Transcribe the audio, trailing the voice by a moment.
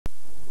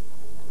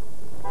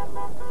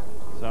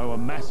So a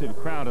massive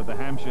crowd at the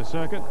Hampshire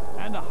circuit,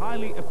 and a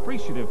highly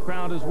appreciative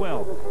crowd as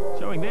well,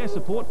 showing their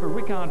support for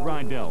Rickard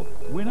Rydell,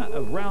 winner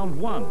of round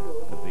 1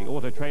 of the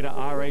Autotrader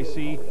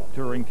RAC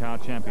Touring Car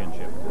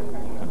Championship.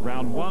 And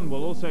round 1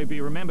 will also be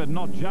remembered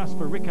not just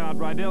for Rickard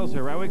Rydell's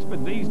heroics,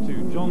 but these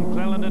two, John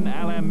Cleland and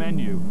Alain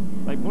Menu.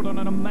 They put on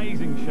an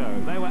amazing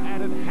show. They were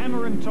at it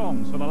hammer and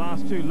tongs for the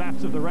last 2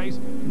 laps of the race,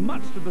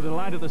 much to the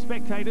delight of the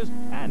spectators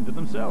and to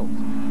themselves.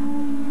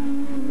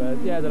 But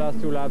yeah, the last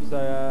 2 laps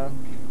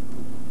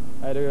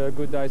I had a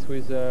good dice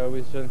with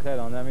John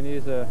Cleland. I mean,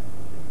 he's a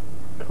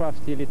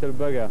crafty little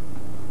bugger.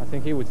 I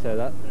think he would say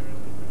that.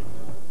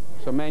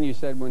 So Manu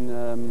said when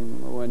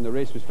the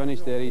race was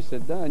finished there, he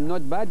said,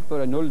 not bad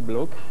for an old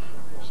bloke.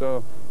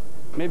 So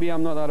maybe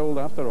I'm not that old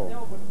after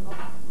all.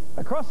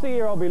 Across the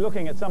year I'll be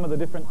looking at some of the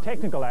different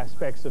technical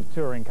aspects of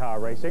touring car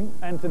racing,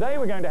 and today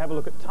we're going to have a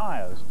look at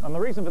tyres. And the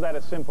reason for that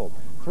is simple.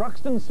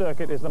 THRUXTON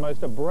circuit is the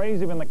most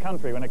abrasive in the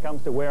country when it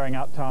comes to wearing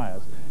out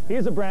tyres.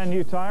 Here's a brand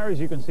new tyre, as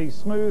you can see,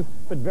 smooth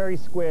but very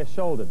square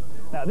shouldered.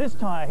 Now this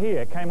tyre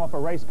here came off a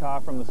race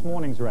car from this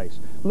morning's race.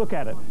 Look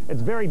at it,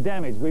 it's very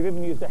damaged. We've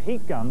even used a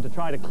heat gun to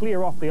try to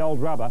clear off the old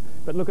rubber,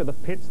 but look at the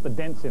pits, the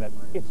dents in it.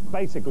 It's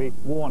basically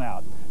worn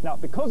out. Now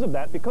because of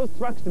that, because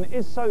THRUXTON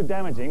is so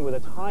damaging with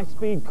its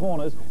high-speed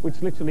corners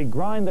which literally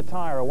grind the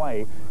tyre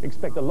away,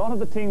 expect a lot of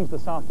the teams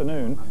this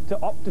afternoon to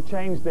opt to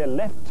change their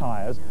left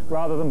tyres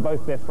rather than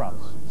both their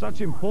fronts. Such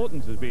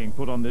importance is being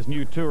put on this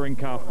new touring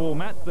car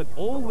format that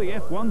all the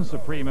F1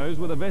 Supremos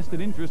with a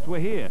vested interest were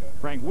here.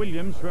 Frank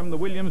Williams from the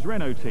Williams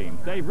Renault team,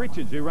 Dave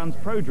Richards who runs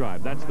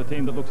ProDrive, that's the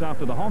team that looks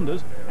after the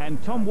Hondas,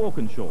 and Tom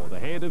Walkinshaw, the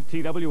head of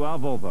TWR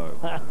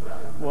Volvo.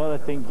 Well, I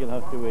think you'll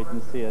have to wait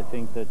and see. I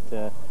think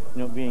that you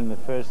know, being the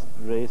first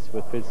race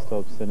with pit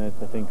stops in it,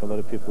 I think a lot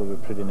of people will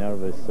be pretty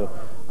nervous, so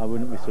I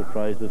wouldn't be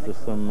surprised if there's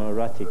some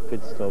erratic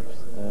pit stops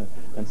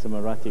and some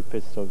erratic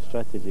pit stop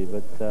strategy,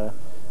 but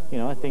you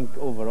know, I think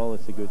overall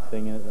it's a good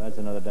thing, and it adds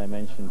another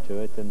dimension to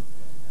it, and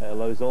it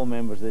allows all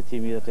members of the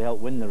team either to help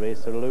win the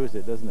race or lose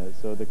it, doesn't it?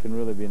 So they can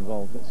really be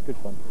involved. It's good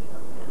fun.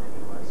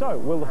 So,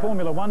 will the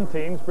Formula One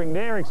teams bring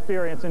their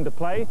experience into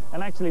play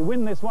and actually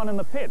win this one in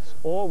the pits,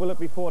 or will it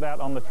be fought out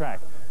on the track?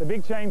 The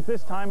big change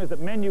this time is that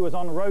Menu is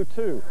on row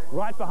 2,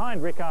 right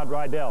behind Rickard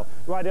Rydell.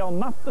 Rydell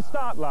muffed the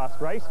start last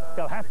race.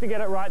 He'll have to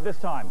get it right this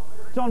time.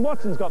 John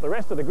Watson's got the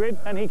rest of the grid,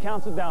 and he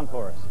counts it down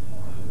for us.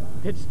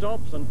 Pit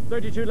stops and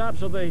 32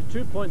 laps of the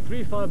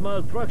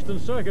 2.35-mile THRUXTON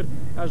circuit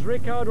as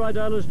Rickard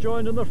Rydell is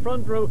joined in the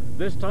front row,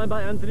 this time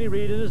by Anthony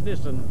Reid in his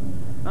Nissan.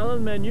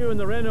 Alain Menu in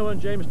the Renault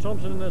and James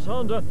Thompson in his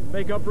Honda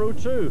make up row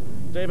 2.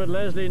 David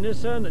Leslie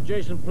Nissan,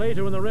 Jason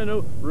Plato in the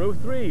Renault, row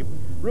 3.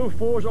 Row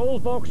 4's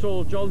Old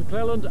Vauxhall, John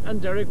Cleland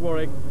and Derek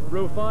Warwick.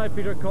 Row 5,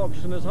 Peter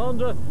Cox in his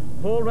Honda,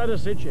 Paul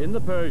Radicic in the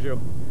Peugeot.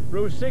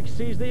 Row 6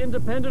 sees the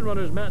independent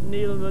runners Matt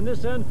Neal in the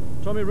Nissan,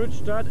 Tommy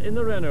Rustad in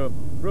the Renault.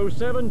 Row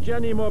 7,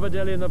 Gianni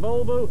Morbidelli in the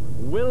Volvo,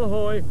 Will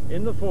Hoy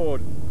in the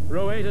Ford.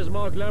 Row 8 is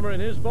Mark Lemmer in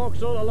his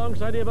Vauxhall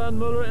alongside Ivan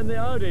Muller in the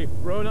Audi.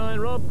 Row 9,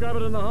 Rob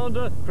Gravitt in the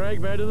Honda, Craig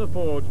Baird in the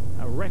Ford.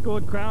 A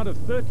record crowd of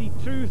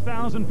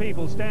 32,000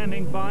 people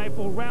standing by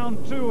for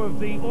round 2 of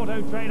the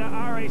Autotrader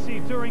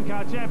RAC Touring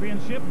Car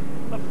Championship.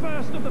 The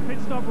first of the pit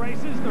stop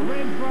races, the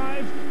red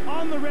drives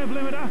on the rev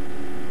limiter.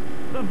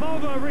 The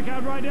Volvo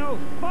Rickard Rydell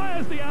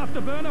fires the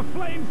afterburner,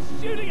 flames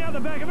shooting out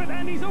the back of it,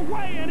 and he's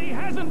away, and he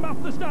hasn't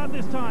muffed the start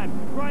this time.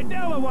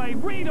 Rydell away,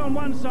 Reid on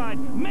one side,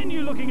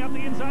 Menu looking up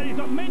the inside, he's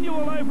got Menu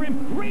all over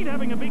him, Reid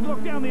having a big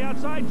look down the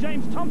outside,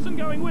 James Thompson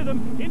going with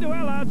him into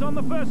Allard's on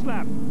the first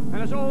lap.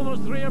 And it's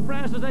almost 3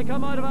 abreast as they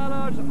come out of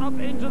Allard's up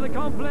into the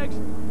complex.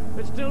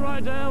 It's still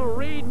Rydell,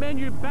 Reid,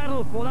 Menu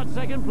battle for that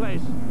second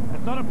place.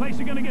 It's not a place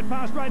you're going to get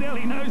past Rydell.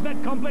 He knows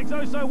that complex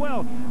oh so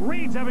well.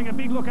 Reid's having a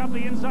big look up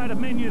the inside of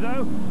Menu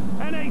though.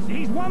 And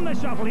he's won the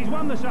shuffle,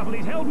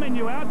 he's held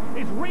Menu out.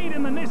 It's Reid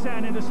in the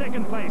Nissan into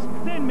second place.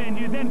 Then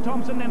Menu, then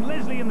Thompson, then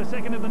Leslie in the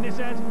second of the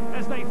Nissans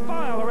as they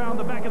file around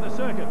the back of the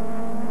circuit.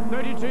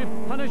 32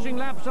 punishing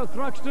laps of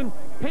THRUXTON.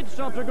 Pit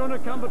stops are going to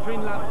come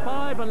between lap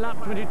 5 and lap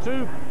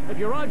 22. If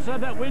you're outside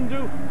that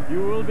window,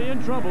 you will be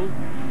in trouble.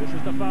 This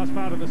is the fast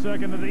part of the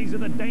circuit, and these are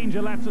the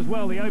danger laps as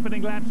well, the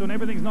opening laps when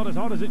everything's not as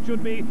hot as it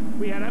should be.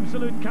 We had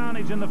absolute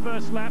carnage in the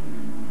first lap.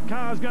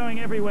 Cars going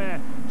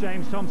everywhere.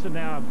 James Thompson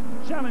now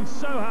challenged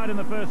so hard in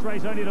the first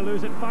race only to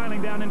lose it,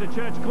 filing down into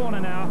Church Corner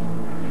now.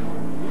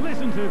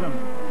 Listen to them.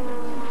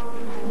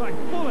 Like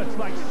bullets,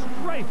 like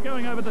strafe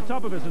going over the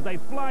top of us as they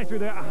fly through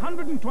there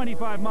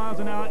 125 miles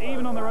an hour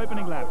even on their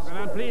opening laps. And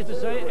I'm pleased to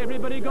say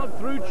everybody got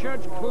through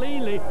Church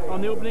cleanly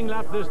on the opening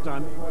lap this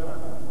time.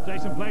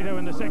 Jason Plato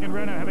in the second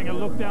Renault having a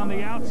look down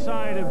the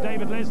outside of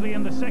David Leslie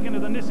in the second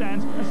of the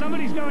Nissans, and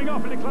somebody's going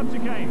off in a club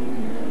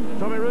chicane.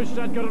 Tommy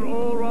Rustad got it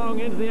all wrong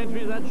into the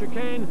entry of that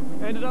chicane,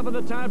 ended up in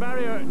the tyre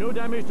barrier, no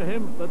damage to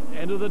him, but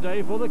end of the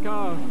day for the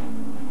car.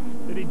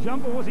 Did he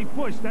jump or was he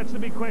pushed? That's the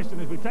big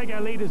question as we take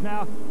our leaders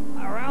now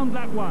around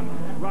lap 1.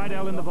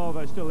 Rydell in the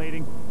Volvo still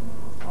leading.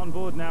 On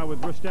board now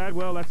with Rustad.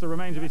 Well, that's the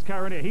remains of his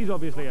car in here. He's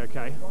obviously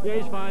okay. Yeah,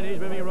 he's fine. He's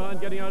moving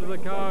around, getting out of the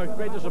car.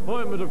 Great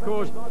disappointment, of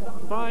course.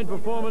 Fine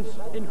performance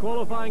in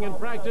qualifying and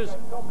practice.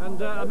 And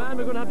a man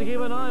we're going to have to keep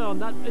an eye on.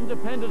 That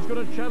Independent's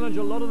going to challenge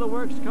a lot of the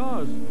works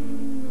cars.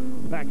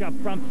 Back up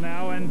front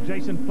now, and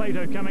Jason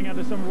Plato coming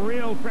under some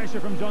real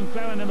pressure from John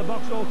Cleland in the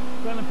Vauxhall.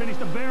 Cleland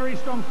finished a very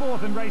strong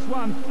fourth in race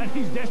one, and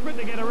he's desperate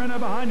to get a Renault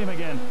behind him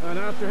again. And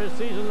after his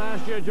season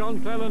last year, John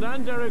Cleland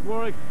and Derek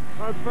Warwick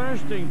are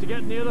bursting to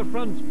get near the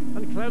front,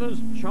 and Cleland's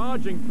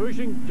charging,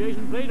 pushing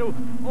Jason Plato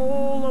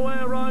all the way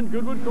around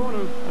Goodwood Corner.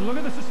 And look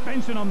at the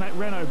suspension on that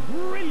Renault,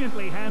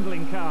 brilliantly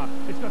handling car.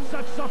 It's got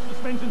such soft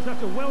suspension,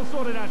 such a well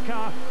sorted out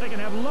car. They can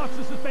have lots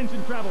of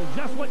suspension travel,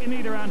 just what you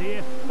need around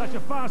here. Such a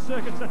fast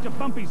circuit, such a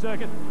bumpy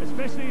circuit,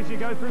 especially as you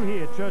go through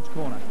here, Church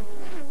Corner.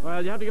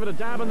 Well, you have to give it a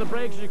dab on the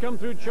brakes as you come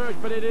through Church,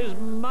 but it is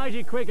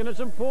mighty quick, and it's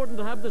important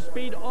to have the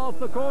speed off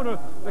the corner,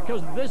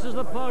 because this is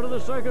the part of the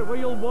circuit where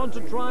you'll want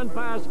to try and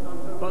pass,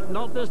 but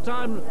not this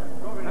time.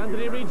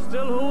 Anthony Reid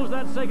still holds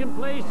that second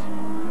place,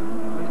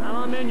 and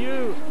Alain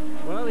Menu,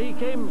 well, he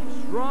came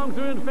strong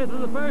through in fifth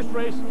in the first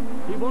race.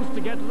 He wants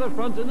to get to the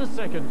front in the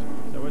second.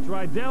 So it's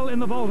Rydell in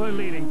the Volvo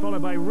leading,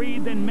 followed by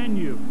Reid, then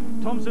Menu.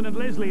 Thompson and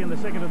Leslie in the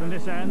second of the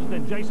Nissans,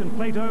 then Jason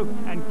Plato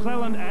and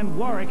Cleland and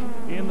Warwick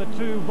in the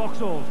two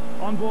Vauxhalls.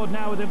 On board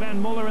now with Ivan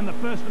Muller in the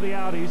first of the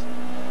Audis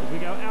as we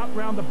go out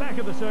round the back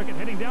of the circuit,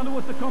 heading down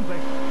towards the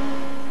complex.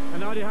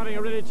 And Audi having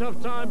a really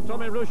tough time.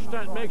 Tommy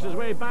Rustad makes his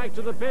way back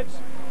to the pits.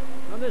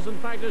 And this, in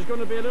fact, is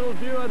going to be a little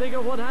view, I think,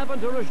 of what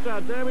happened to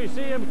Rustad. There we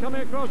see him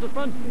coming across the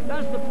front.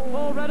 That's the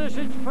Paul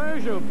Radishich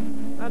Peugeot.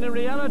 And in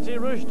reality,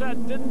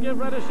 Rustad didn't give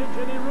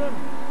Radishich any room.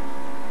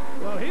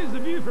 Well, here's the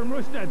view from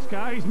Rustad's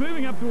car. He's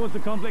moving up towards the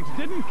complex.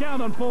 Didn't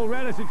count on Paul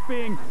Radishich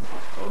being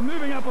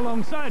moving up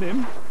alongside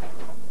him.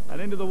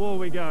 And into the wall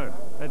we go.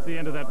 That's the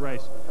end of that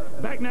race.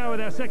 Back now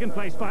with our second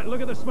place fight. Look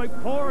at the smoke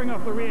pouring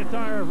off the rear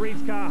tyre of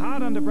Reid's car.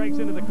 Hard under brakes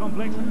into the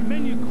complex.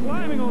 Menu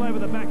climbing all over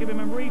the back of him,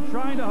 and Reid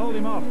trying to hold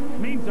him off.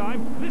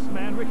 Meantime, this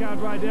man, Rickard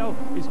Rydell,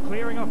 is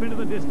clearing off into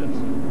the distance.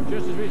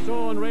 Just as we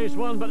saw in race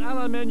one, but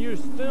Alain Menu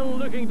still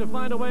looking to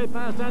find a way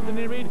past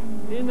Anthony Reid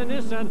in the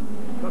Nissan.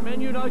 But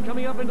Menu now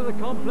coming up into the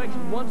complex,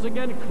 once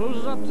again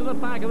closes up to the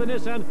back of the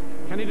Nissan.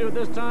 Can he do it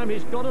this time?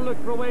 He's got to look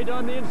for a way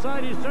down the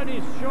inside. He's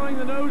certainly showing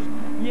the nose.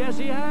 Yes,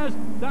 he has.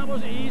 That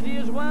was easy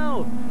as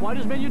well. Why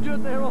does Menu do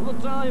it there all the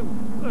time?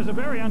 Well, there's a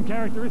very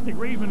uncharacteristic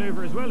Reid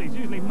manoeuvre as well. He's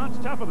usually much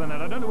tougher than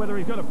that. I don't know whether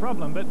he's got a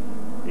problem, but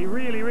he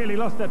really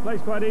lost that place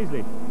quite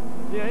easily.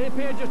 Yeah, he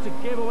appeared just to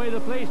give away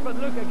the place, but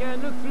look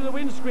again, look through the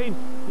windscreen.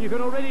 You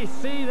can already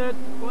see that,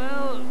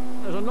 well,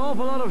 there's an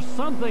awful lot of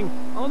something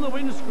on the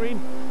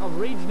windscreen of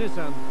Reid's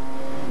Nissan.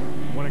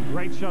 What a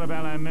great shot of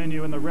Alain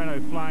Menu and the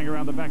Renault flying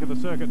around the back of the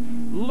circuit.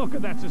 Look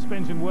at that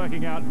suspension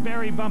working out.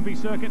 Very bumpy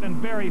circuit and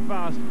very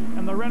fast.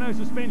 And the Renault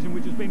suspension,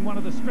 which has been one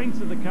of the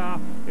strengths of the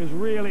car, is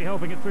really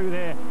helping it through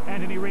there.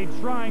 Anthony Reid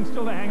trying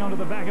still to hang on to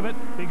the back of it.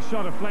 Big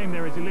shot of flame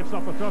there as he lifts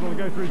off the throttle to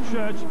go through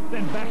Church,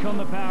 then back on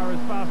the power as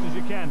fast as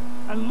you can.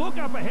 And look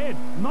up ahead,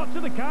 not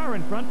to the car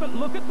in front, but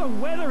look at the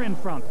weather in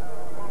front.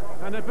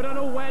 And they put on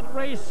a wet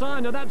race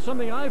sign. Now that's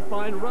something I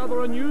find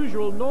rather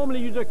unusual. Normally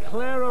you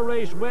declare a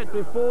race wet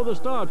before the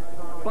start.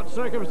 But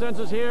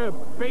circumstances here,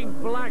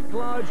 big black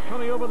clouds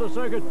coming over the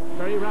circuit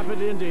very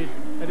rapidly indeed.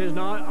 It is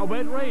now a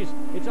wet race.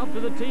 It's up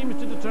to the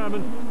teams to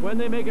determine when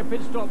they make a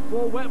pit stop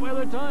for wet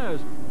weather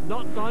tyres,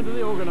 not down to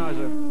the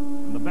organiser.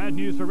 The bad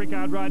news for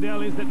Rickard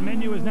Rydell is that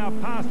Menu is now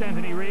past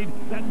Anthony Reid.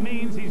 That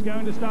means he's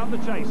going to start the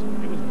chase.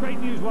 It was great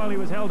news while he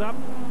was held up.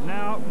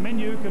 Now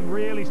Menu can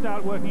really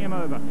start working him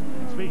over.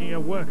 And speaking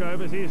of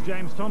workovers, here's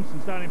James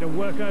Thompson starting to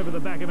work over the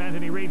back of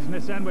Anthony Reid's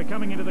Nissan. We're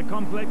coming into the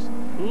complex,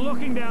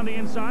 looking down the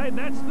inside.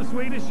 That's the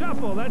Swedish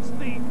Shuffle. That's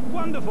the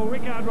wonderful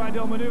Rickard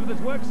Rydell manoeuvre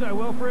that's worked so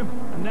well for him.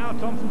 And now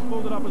Thompson's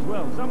pulled it up as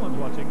well. Someone's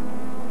watching.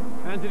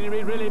 Anthony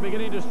Reid really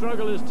beginning to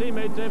struggle. His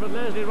teammate David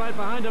Leslie right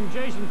behind him.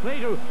 Jason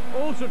Plato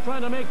also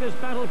trying to make this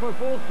battle for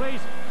fourth place.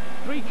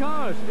 3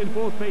 cars in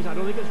fourth place. I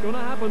don't think it's going to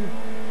happen.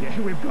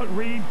 Yeah, we've got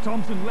Reid,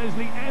 Thompson,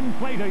 Leslie and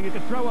Plato. You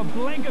could throw a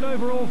blanket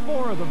over all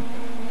 4 of them.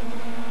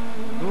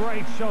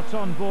 Great shots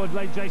on board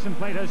late Jason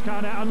Plato's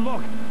car now. And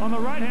look, on the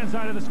right-hand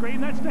side of the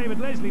screen, that's David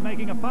Leslie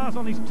making a pass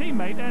on his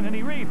teammate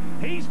Anthony Reid.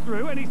 He's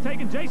through and he's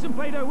taken Jason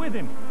Plato with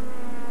him.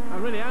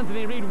 And really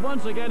Anthony Reid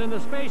once again in the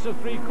space of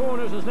 3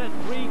 corners has let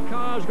 3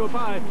 cars go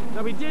by.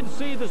 Now we did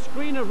see the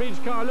screen of Reid's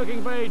car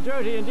looking very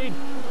dirty indeed.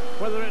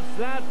 Whether it's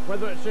that,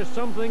 whether it's just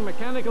something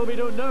mechanical, we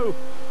don't know.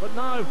 But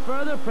now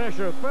further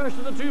pressure. First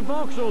of the 2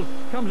 Vauxhalls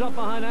comes up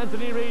behind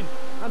Anthony Reid.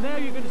 And there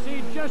you can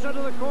see just out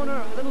of the corner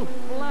a little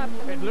flap.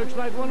 It looks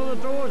like one of the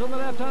doors on the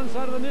left-hand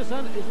side of the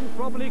Nissan isn't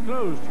properly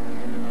closed.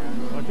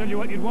 I'll tell you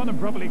what, you'd want them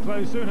properly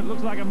closed soon. It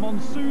looks like a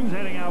monsoon's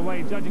heading our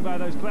way, judging by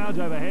those clouds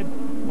overhead.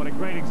 What a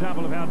great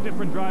example of how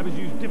different drivers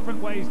use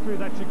different ways through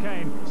that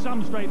chicane.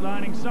 Some straight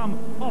lining, some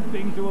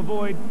opting to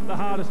avoid the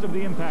hardest of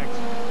the impacts.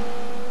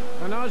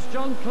 And now it's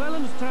John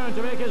Clelland's turn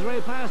to make his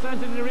way past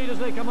Anthony Reid as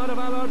they come out of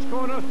Allard's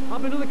corner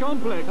up into the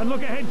complex. And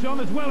look ahead, John,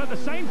 as well. At the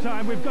same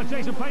time, we've got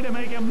Jason Plato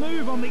making a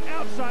move on the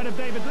outside of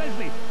David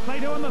Leslie.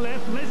 Plato on the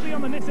left, Leslie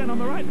on the Nissan on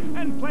the right,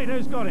 and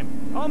Plato's got him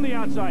on the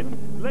outside.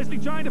 Leslie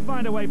trying to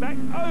find a way back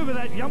over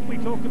that jump we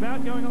talked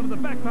about, going onto the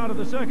back part of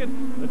the circuit,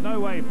 but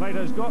no way.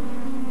 Plato's got...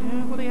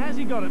 Yeah, well,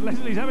 he got it.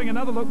 Leslie's having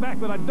another look back,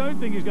 but I don't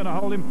think he's going to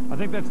hold him. I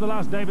think that's the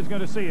last David's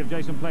going to see of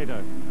Jason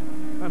Plato.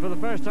 And for the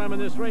first time in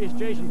this race,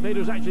 Jason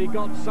Plato's actually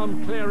got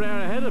some clear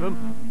air ahead of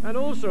him. And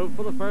also,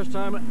 for the first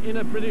time in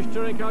a British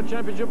Touring Car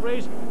Championship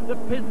race, the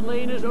pit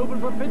lane is open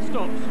for pit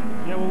stops.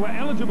 Yeah, well, we're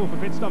eligible for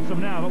pit stops from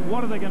now, but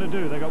what are they going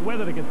to do? They've got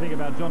weather they can think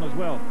about, John, as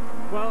well.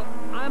 Well,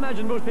 I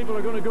imagine most people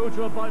are going to go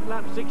to about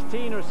lap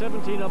 16 or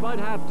 17, about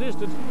half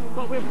distance.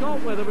 But we've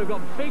got weather, we've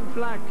got big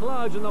black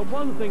clouds, and the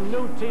one thing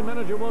no team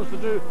manager wants to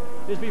do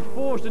is be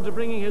forced into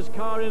bringing his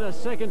car in a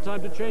second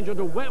time to change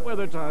onto wet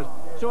weather tyres.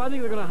 So I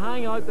think they're going to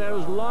hang out there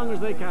as long as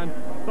they can.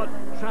 But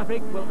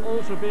traffic will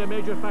also be a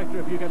major factor.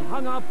 If you get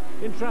hung up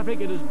in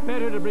traffic, it is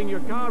better to bring your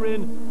car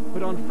in,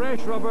 put on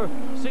fresh rubber,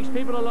 6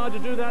 people allowed to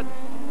do that,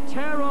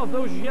 tear off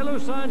those yellow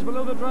signs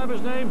below the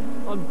driver's name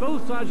on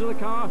both sides of the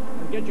car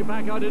and get you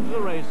back out into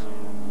the race.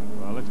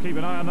 Well, let's keep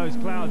an eye on those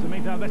clouds. In the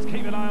meantime, let's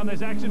keep an eye on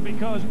this action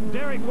because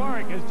Derek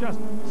Warwick has just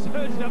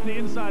surged up the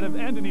inside of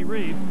Anthony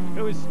Reid,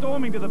 who is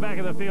storming to the back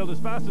of the field as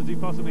fast as he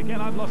possibly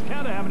can. I've lost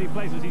count of how many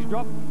places he's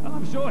dropped, and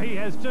I'm sure he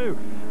has too.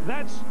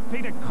 That's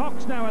Peter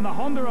Cox now in the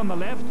Honda on the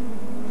left,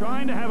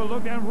 trying to have a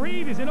look down.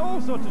 Reid is in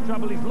all sorts of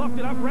trouble. He's locked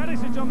it up.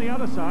 Radicic on the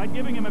other side,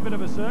 giving him a bit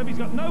of a serve. He's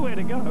got nowhere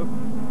to go.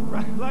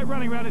 Like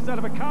running around inside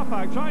of a car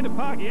park, trying to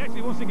park. He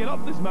actually wants to get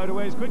off this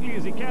motorway as quickly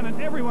as he can, and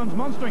everyone's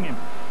monstering him.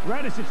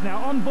 Radicic now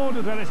on board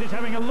with Radicic,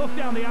 having a look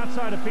down the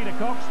outside of Peter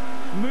Cox,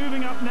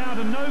 moving up now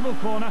to Noble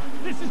Corner.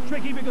 This is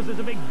tricky because there's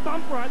a big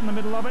bump right in the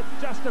middle of it,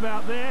 just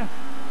about there.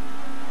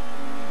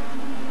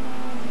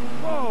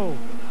 Whoa,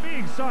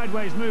 big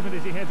sideways movement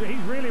as he heads. He's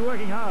really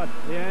working hard.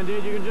 Yeah,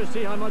 indeed, you can just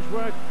see how much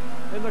work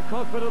in the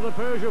cockpit of the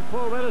Peugeot,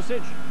 Paul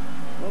Radicic.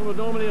 One would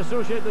normally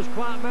associate this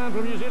quiet man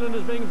from New Zealand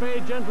as being very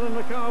gentle in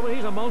the car, but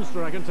he's a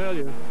monster, I can tell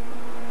you.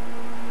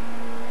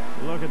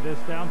 Look at this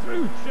down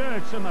through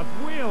Church, and the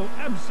wheel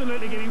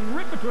absolutely getting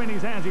ripped between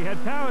his hands. He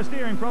had power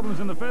steering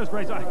problems in the first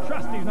race. I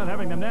trust he's not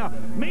having them now.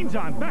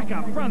 Meantime, back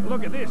up front,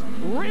 look at this.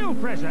 Real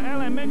pressure.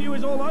 Alain Menu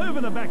is all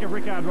over the back of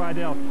Ricard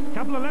Rydell. A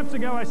couple of laps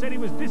ago, I said he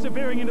was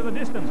disappearing into the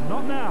distance.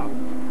 Not now.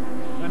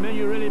 And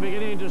Menu really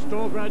beginning to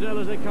stalk Rydell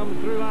as they come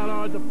through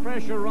Allard. The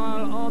pressure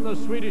on the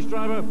Swedish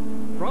driver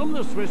from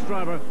the Swiss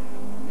driver.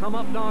 Come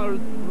up now,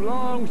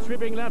 long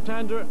sweeping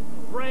left-hander.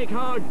 Brake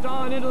hard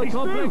down into the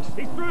complex.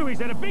 He's through. He's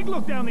had a big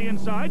look down the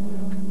inside,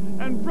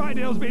 and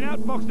Rydell's been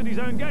outboxed at his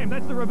own game.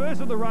 That's the reverse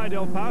of the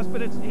Rydell pass,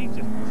 but he's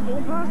just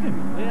stormed past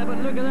him. Yeah, but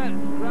look at that.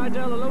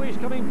 Rydell, although he's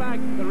coming back,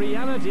 the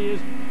reality is,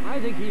 I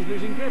think he's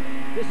losing grip.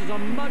 This is a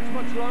much,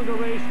 much longer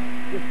race.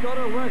 You've got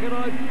to work it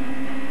out.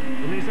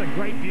 Well, it's a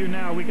great view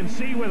now. We can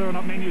see whether or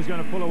not Menu's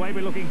going to pull away.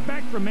 We're looking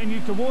back from Menu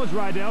towards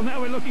Rydell. Now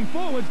we're looking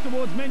forwards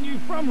towards Menu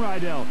from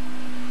Rydell.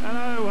 And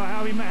oh,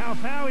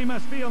 how he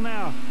must feel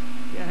now.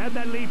 Yeah, had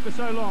that lead for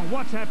so long.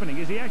 What's happening?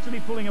 Is he actually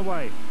pulling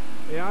away?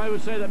 Yeah, I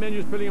would say that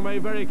Menu's pulling away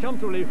very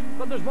comfortably.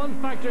 But there's one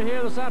factor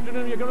here this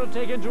afternoon you're going to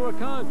take into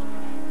account.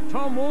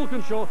 Tom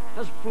Walkinshaw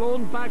has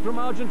flown back from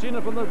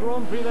Argentina from the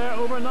Grand Prix there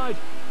overnight,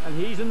 and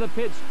he's in the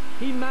pits.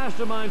 He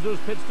masterminds those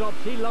pit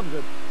stops. He loves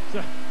it.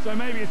 So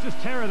maybe it's just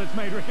terror that's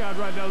made Ricard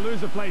Rydell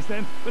lose a place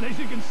then. But as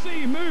you can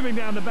see, moving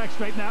down the back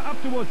straight now,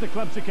 up towards the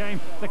club chicane,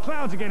 the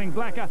clouds are getting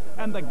blacker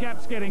and the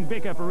gap's getting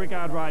bigger for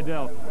Ricard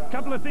Rydell. A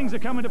couple of things are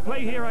coming to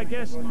play here, I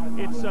guess.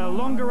 It's a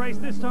longer race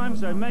this time,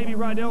 so maybe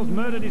Rydell's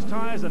murdered his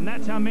tyres and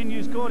that's how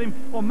Menu's caught him.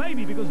 Or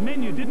maybe because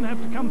Menu didn't have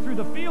to come through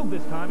the field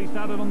this time, he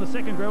started on the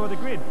second row of the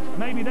grid.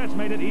 Maybe that's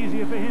made it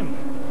easier for him.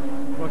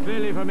 Well,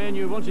 clearly for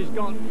Menu, once he's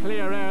got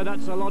clear air,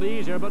 that's a lot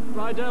easier. But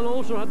Rydell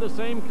also had the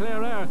same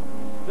clear air.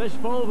 This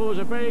Volvo is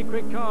a very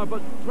quick car, but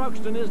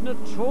Thruxton is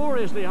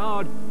notoriously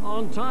hard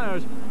on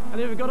tyres. And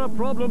if you've got a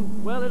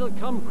problem, well, it'll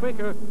come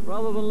quicker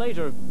rather than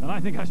later. And I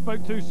think I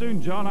spoke too soon,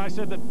 John. I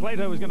said that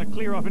Plato was going to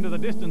clear off into the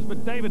distance,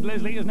 but David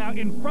Leslie is now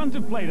in front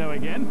of Plato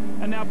again,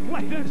 and now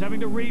Plato's having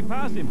to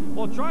repass him,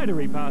 or try to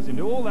repass him,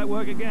 do all that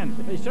work again.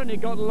 He certainly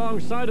got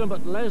alongside him,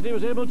 but Leslie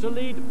was able to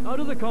lead out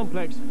of the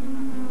complex.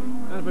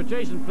 And for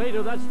Jason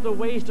Plato, that's the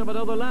waste of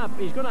another lap.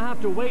 He's going to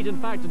have to wait, in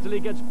fact, until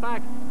he gets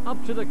back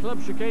up to the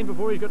club chicane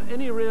before he's got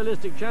any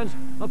realistic chance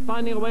of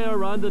finding a way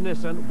around the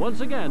Nissan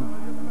once again.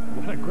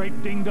 What a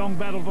great ding-dong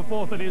battle for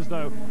fourth it is,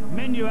 though.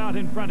 Menu out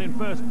in front in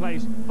first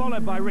place,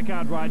 followed by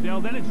Ricard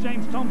Rydell. Then it's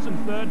James Thompson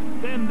third,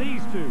 then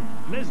these two,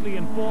 Leslie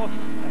in fourth,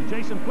 and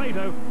Jason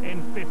Plato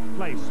in fifth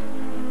place.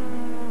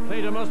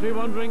 Plato must be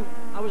wondering,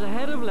 I was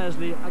ahead of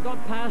Leslie, I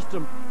got past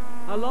him.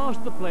 I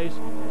lost the place.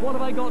 What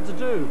have I got to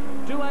do?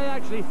 Do I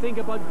actually think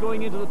about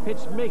going into the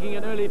pits, making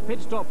an early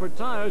pit stop for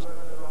tyres?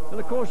 And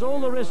of course, all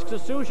the risks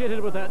associated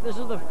with that. This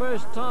is the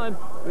first time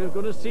we're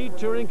going to see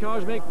touring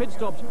cars make pit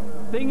stops.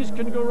 Things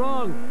can go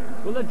wrong.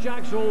 Will the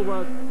jacks all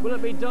work? Will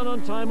it be done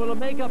on time? Will it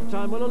make up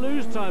time? Will it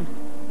lose time?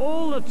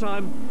 all the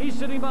time. He's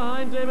sitting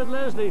behind David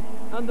Leslie,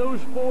 and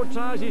those 4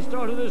 tyres he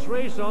started this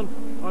race on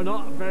are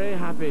not very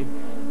happy.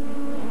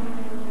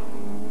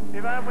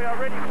 Ivan, we are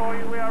ready for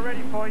you, we are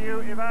ready for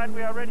you. Ivan,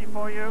 we are ready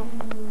for you.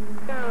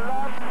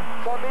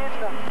 Come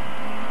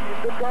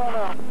in the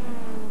corner.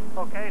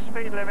 Okay,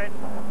 speed limit.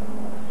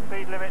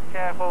 Speed limit,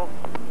 careful.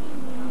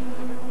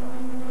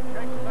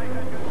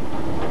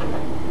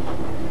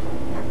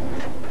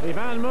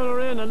 Ivan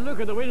Muller in, and look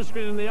at the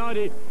windscreen in the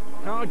Audi.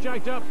 Car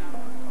jacked up,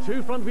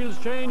 2 front wheels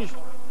changed,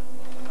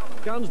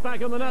 guns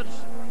back on the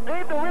nuts.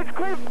 Need the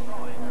windscreen.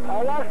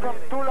 I lost from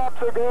 2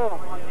 laps ago.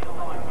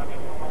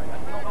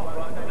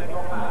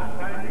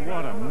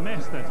 What a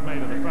mess that's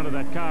made at the front of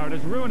that car. It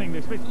is ruining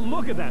this pitch.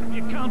 Look at that.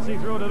 You can't see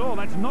through it at all.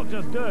 That's not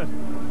just dirt.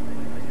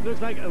 Looks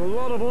like a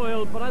lot of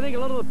oil, but I think a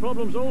lot of the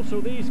problems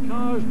also, these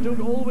cars don't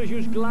always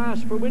use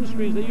glass for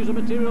windscreens. They use a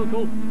material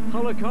called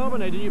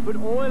polycarbonate, and you put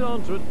oil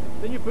onto it,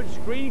 then you put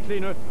screen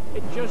cleaner,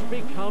 it just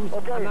becomes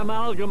an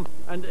amalgam.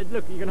 And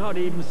look, you can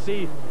hardly even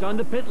see down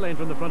the pit lane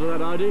from the front of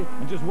that Audi.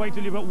 And just wait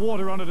till you've got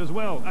water on it as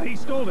well. He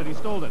stalled it, he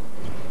stalled it.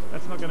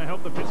 That's not going to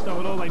help the pit stop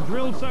at all. They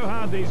drilled so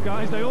hard, these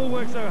guys. They all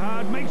work so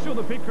hard. Make sure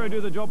the pit crew do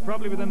the job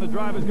properly, but then the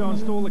drivers go and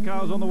stall the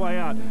cars on the way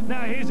out.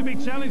 Now, here's a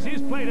big challenge.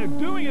 Here's Plato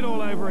doing it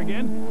all over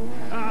again.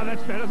 Ah,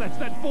 that's better. That's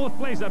that 4th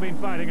place I've been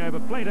fighting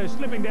over. Plato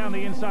slipping down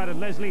the inside of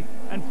Leslie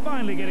and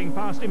finally getting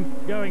past him,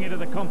 going into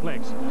the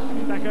complex.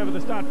 Back over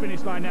the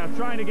start-finish line now,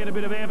 trying to get a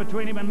bit of air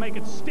between him and make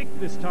it stick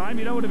this time.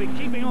 You don't want to be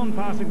keeping on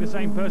passing the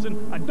same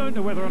person. I don't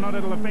know whether or not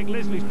it'll affect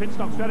Leslie's pit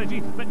stop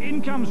strategy, but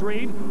in comes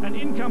Reed and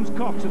in comes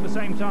Cox at the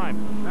same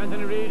time.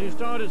 Anthony Reed, who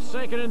started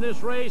 2nd in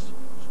this race,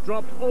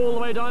 dropped all the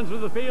way down through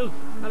the field.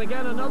 And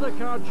again, another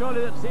car,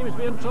 Charlie, that seems to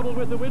be in trouble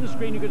with the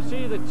windscreen. You can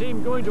see the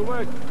team going to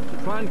work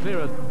to try and clear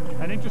it.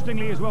 And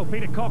interestingly as well,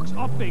 Peter Cox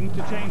opting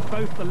to change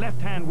both the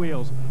left-hand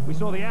wheels. We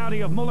saw the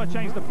Audi of Muller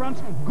change the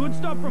fronts. Good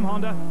stop from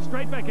Honda,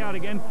 straight back out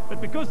again.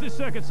 But because this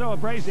circuit's so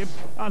abrasive,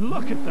 and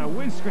look at the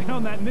windscreen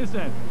on that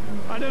Nissan.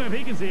 I don't know if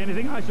he can see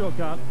anything, I sure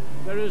can't.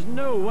 There is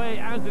no way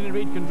Anthony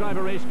Reid can drive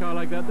a race car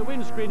like that. The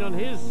windscreen on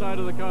his side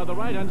of the car, the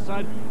right-hand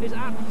side, is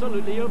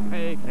absolutely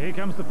opaque. Here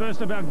comes the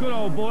first of our good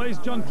old boys,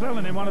 John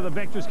Cleland in one of the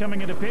Vectras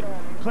coming into pit.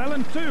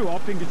 Cleland too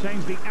opting to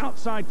change the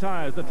outside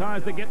tyres, the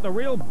tyres that get the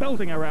real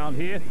belting around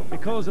here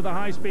because of the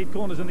high-speed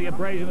corners and the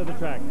abrasion of the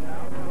track.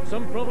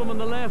 Some problem on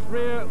the left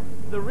rear.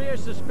 The rear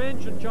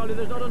suspension, Charlie,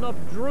 there's not enough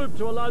droop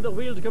to allow the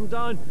wheel to come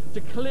down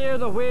to clear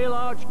the wheel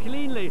arch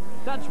cleanly.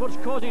 That's what's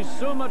causing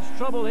so much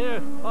trouble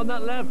here on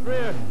that left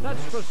rear. That's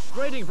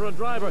frustrating for a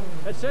driver.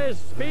 It says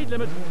speed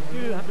limit.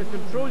 You have to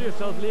control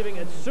yourself leaving.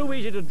 It's so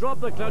easy to drop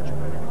the clutch,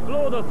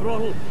 blow the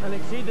throttle and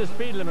exceed the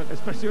speed limit.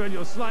 Especially when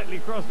you're slightly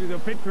cross with your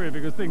pit crew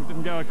because things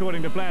didn't go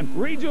according to plan.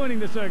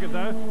 Rejoining the circuit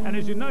though, and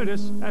as you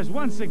notice, as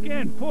once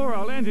again, poor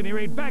old Anthony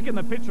Reid back in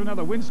the pits for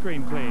another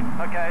windscreen clean.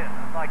 Okay,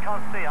 I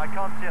can't see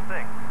a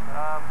thing.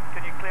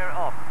 Can you clear it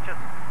off? Just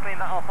clean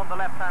that off on the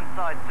left-hand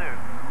side too.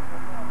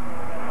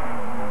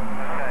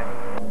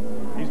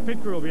 Okay. His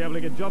pit crew will be able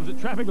to get jobs at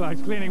traffic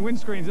lights cleaning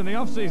windscreens in the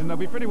off-season. They'll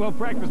be pretty well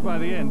practiced by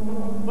the end.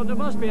 But there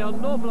must be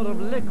an awful lot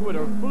of liquid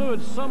or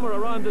fluid somewhere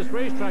around this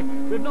racetrack.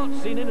 We've not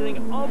seen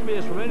anything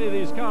obvious from any of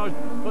these cars,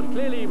 but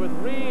clearly with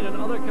Reid and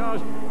other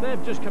cars,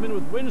 they've just come in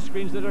with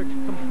windscreens that are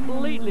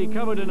completely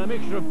covered in a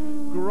mixture of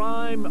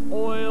grime,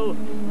 oil,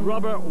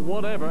 rubber,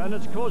 whatever, and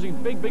it's causing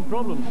big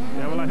problems.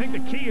 Yeah, well, I think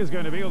the key is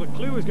going to be, or the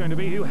clue is going to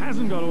be, who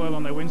hasn't got oil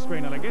on their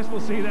windscreen, and I guess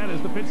we'll see that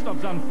as the pit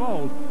stops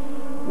unfold.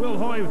 Will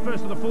Hoy,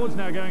 first of the Fords,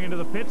 now going into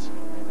the pits.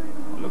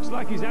 It looks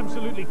like he's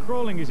absolutely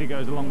crawling as he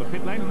goes along the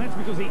pit lane, and that's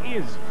because he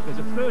is. There's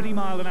a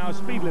 30-mile-an-hour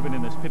speed limit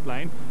in this pit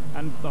lane,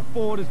 and the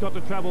Ford has got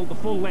to travel the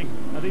full length.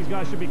 Now, these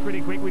guys should be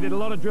pretty quick. We did a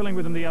lot of drilling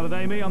with him the other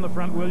day, me on the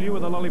front, will you,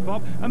 with a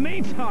lollipop. And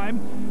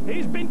meantime,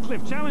 here's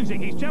Bincliffe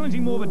challenging. He's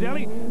challenging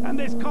Morbidelli, and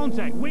there's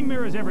contact. Wing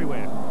mirrors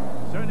everywhere.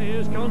 Certainly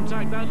is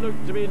contact. That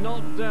looked to be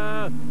not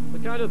the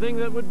kind of thing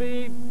that would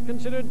be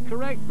considered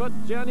correct, but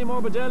Gianni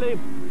Morbidelli,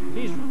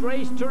 he's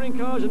raced touring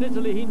cars in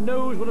Italy. He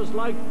knows what it's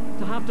like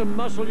to have to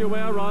muscle your way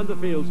around the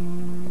fields.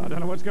 I don't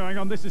know what's going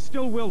on. This is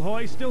still Will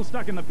Hoy, still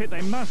stuck in the pit.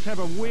 They must have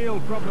a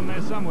wheel problem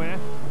there somewhere.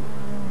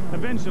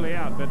 Eventually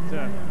out, but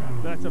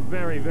that's a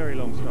very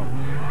long stop.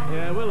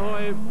 Yeah, Will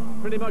Hoy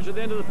pretty much at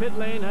the end of the pit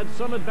lane had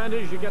some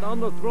advantage. You get on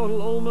the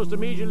throttle almost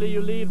immediately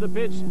you leave the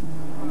pits.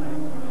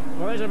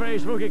 Well, there's a very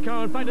smoky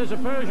car. In fact, it's a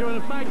Peugeot, and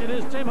in fact, it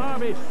is Tim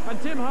Harvey.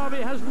 And Tim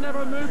Harvey has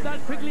never moved that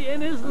quickly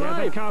in his life.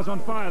 Yeah, that car's on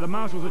fire. The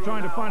marshals are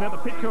trying to find out, the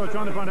pit crew are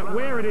trying to find out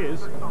where it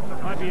is.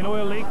 Might be an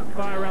oil leak,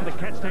 fire around the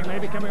catch tank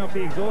maybe, coming off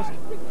the exhaust.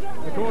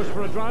 Of course,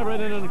 for a driver in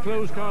an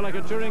enclosed car like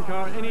a touring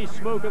car, any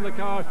smoke in the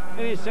car,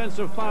 any sense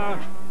of fire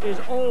is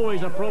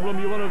always a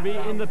problem. You want to be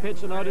in the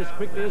pits and out as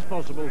quickly as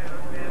possible.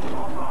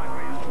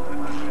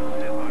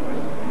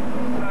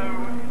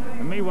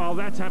 Meanwhile,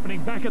 that's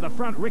happening back at the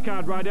front.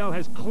 Ricard Rydell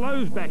has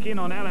closed back in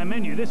on Alain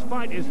Menu. This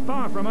fight is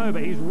far from over.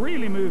 He's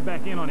really moved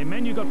back in on him.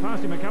 Menu got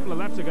past him a couple of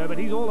laps ago, but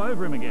he's all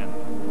over him again.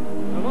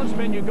 And once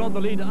Menu got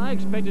the lead, I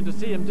expected to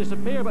see him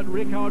disappear, but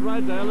Rickard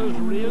Rydell has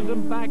reeled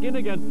him back in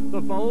again.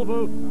 The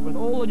Volvo, with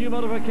all the new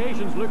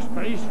modifications, looks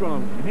very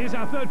strong. And here's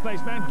our third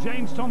place man,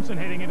 James Thompson,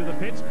 heading into the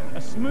pits.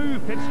 A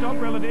smooth pit stop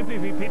relatively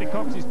for Peter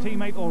Cox, his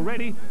teammate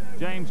already.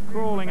 James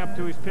crawling up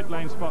to his pit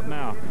lane spot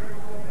now.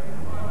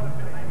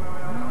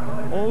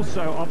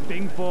 Also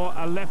opting for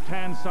a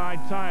left-hand side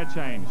tyre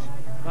change.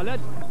 Now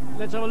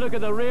let's have a look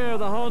at the rear of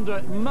the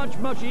Honda.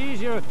 Much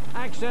easier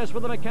access for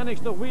the mechanics.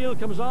 The wheel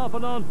comes off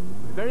and on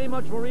very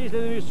much more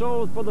easily than you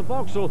saw for the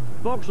Vauxhall.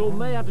 Vauxhall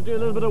may have to do a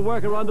little bit of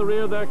work around the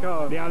rear of their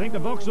car. Yeah, I think the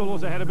Vauxhall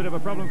also had a bit of a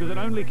problem because it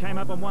only came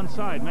up on one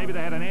side. Maybe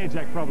they had an air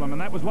jack problem, and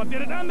that was what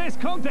did it. And there's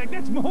contact.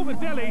 That's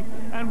Morbidelli,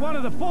 and one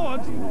of the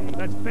Fords.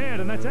 That's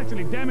Baird, and that's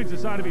actually damaged the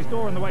side of his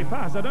door on the way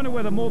past. I don't know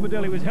whether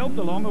Morbidelli was helped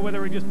along or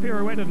whether he just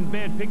pirouetted and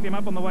Baird picked him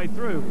up on the way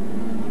through.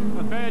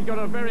 And Baird got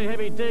a very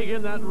heavy dig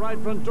in that right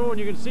front door, and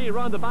you can see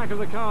around the back of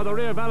the car, the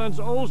rear valance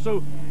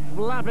also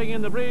flapping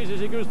in the breeze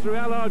as he goes through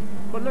Allard.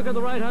 But look at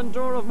the right-hand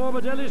door of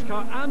Morbidelli's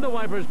car, and the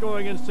wipers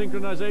going in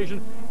synchronization,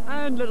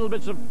 and little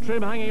bits of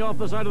trim hanging off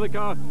the side of the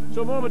car.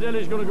 So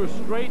Morbidelli's going to go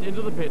straight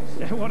into the pits.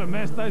 Yeah, what a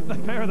mess. The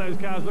pair of those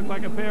cars look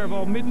like a pair of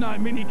old midnight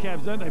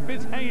minicabs, don't they?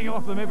 Bits hanging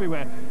off them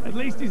everywhere. At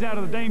least he's out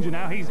of the danger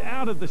now. He's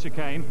out of the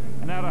chicane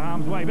and out of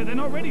harm's way. But they're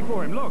not ready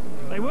for him. Look,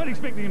 they weren't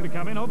expecting him to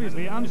come in.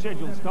 Obviously,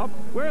 unscheduled stop.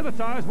 Where are the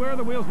tyres? Where are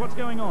the wheels? What's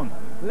going on?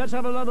 Let's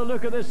have another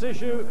look at this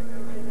issue.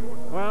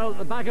 Well,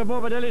 the back of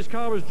Morbidelli's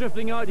car was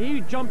drifting out.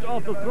 He jumped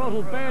off the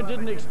throttle. Baird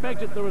didn't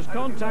expect it. There was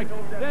contact.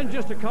 Then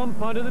just to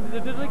compound it, they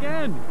did it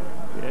again.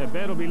 Yeah,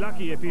 Baird will be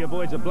lucky if he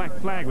avoids a black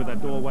flag with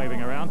that door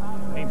waving around.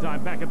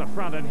 Meantime, back at the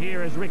front, and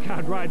here is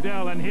Rickard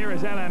Rydell, and here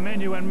is Alain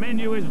Menu, and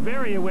Menu is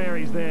very aware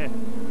he's there.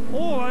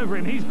 All over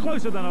him. He's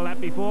closer than a lap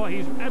before.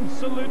 He's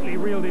absolutely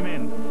reeled him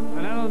in.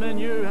 And Alain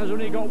Menu has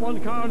only got one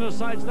car on his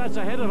sights. That's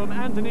ahead of him,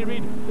 Anthony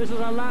Reid. This is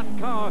a lap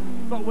car,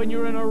 but when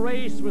you're in a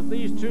race with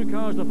these two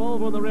cars, the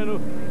Volvo and the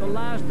Renault, the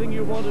last thing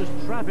you want is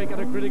traffic at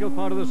a critical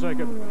part of the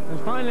circuit. And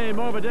finally,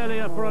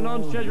 Morbidelli, for a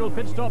non-scheduled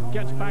pit stop,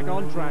 gets back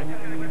on track.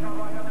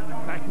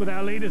 Back with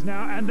our leaders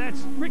now, and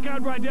that's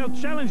Rickard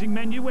Rydell challenging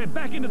Menu. We're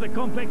back into the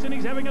complex, and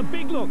he's having a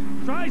big look.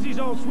 Tries his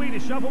old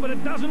Swedish shuffle, but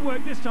it doesn't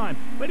work this time.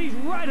 But he's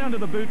right under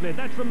the boot lid.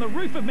 That's from the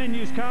roof of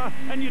Menu's car,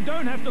 and you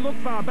don't have to look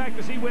far back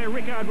to see where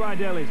Rickard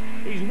Rydell is.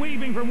 He's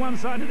weaving from one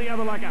side to the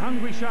other like a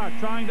hungry shark,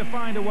 trying to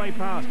find a way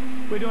past.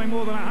 We're doing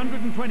more than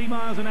 120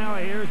 miles an hour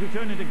here as we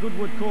turn into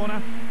Goodwood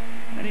Corner.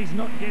 And he's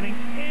not getting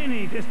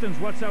any distance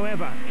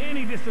whatsoever on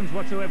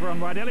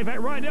Rydell. In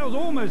fact, Rydell's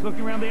almost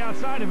looking around the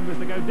outside of him as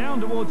they go down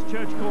towards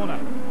Church Corner.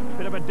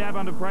 Bit of a dab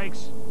under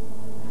brakes.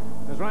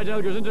 As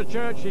Rydell goes into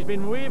Church, he's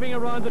been weaving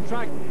around the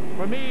track.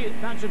 For me,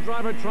 that's a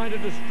driver trying to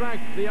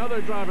distract the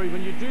other driver.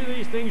 When you do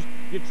these things,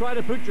 you try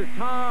to put your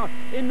car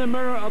in the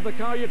mirror of the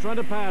car you're trying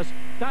to pass.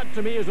 That,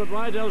 to me, is what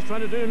Rydell's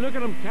trying to do. And look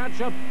at him catch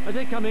up as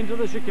they come into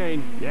the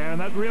chicane. Yeah, and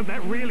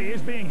that really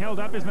is being held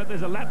up, isn't it?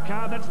 There's a lap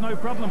car, that's no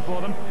problem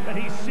for them, but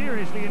he's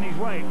seriously in his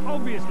way.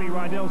 Obviously,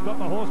 Rydell's got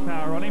the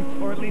horsepower on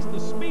him, or at least the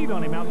speed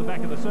on him out the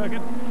back of the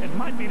circuit. It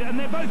might be, and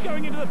they're both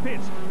going into the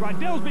pits.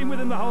 Rydell's been with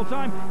him the whole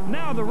time.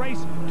 Now the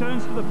race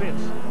turns to the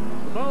pits.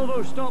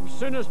 Volvo stops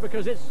soonest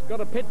because it's got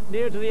a pit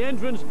near to the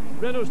entrance.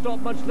 Renault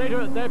stopped much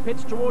later. Their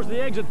pit's towards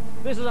the exit.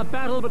 This is a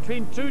battle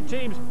between two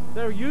teams.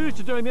 They're used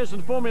to doing this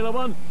in Formula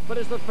One, but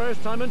it's the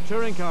first time in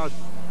touring cars.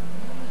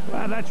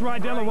 Well, that's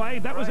Rydell away.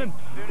 That was a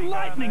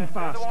lightning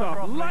fast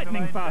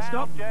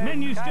stop.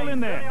 Menu's still in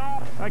there.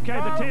 Okay,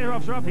 the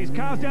tear-offs are up. His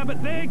car's down,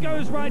 but there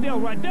goes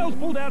Rydell. Rydell's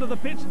pulled out of the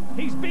pits.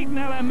 He's beaten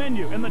Alain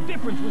Menu, and the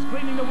difference was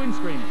cleaning the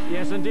windscreen.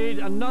 Yes, indeed.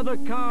 Another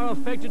car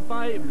affected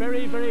by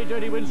very, very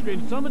dirty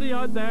windscreen. Somebody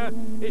out there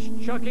is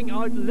chucking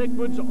out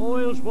liquids,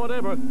 oils,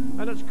 whatever,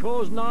 and it's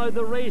caused now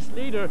the race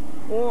leader,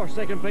 or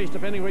second place,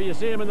 depending where you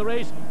see him in the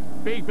race,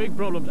 big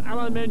problems.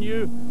 Alain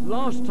Menu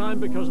lost time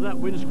because of that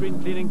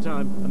windscreen cleaning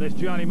time. And there's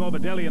Gianni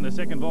Morbidelli in the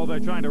second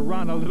Volvo trying to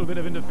run a little bit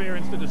of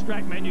interference to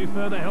distract Menu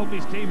further, help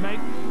his teammate,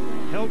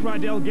 help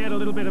Rydell get a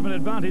little bit of an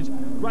advantage.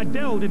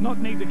 Rydell did not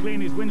need to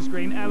clean his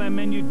windscreen. Alain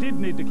Menu did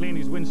need to clean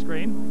his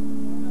windscreen.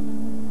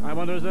 I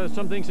wonder if there's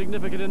something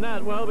significant in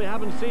that. Well, we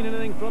haven't seen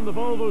anything from the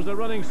Volvos. They're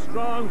running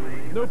strong,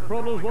 no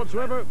problems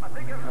whatsoever,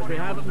 as we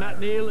have Matt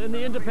Neal in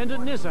the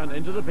independent Nissan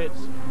into the pits.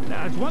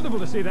 Now, it's wonderful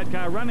to see that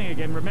car running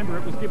again. Remember,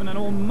 it was given an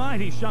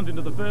almighty shunt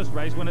into the first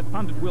race when it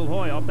punted Will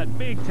Hoy off, that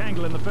big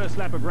tangle in the first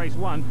lap of race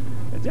 1.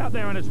 It's out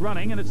there and it's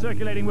running and it's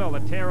circulating well.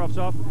 The tear-off's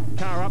off,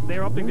 car up.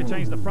 They're opting to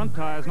change the front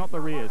tyres, not the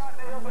rears.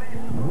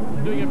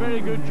 Doing a very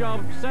good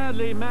job.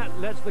 Sadly, Matt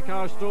lets the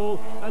car stall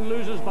and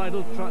loses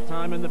vital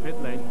time in the pit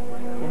lane.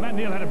 Well, Matt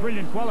Neal had a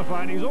brilliant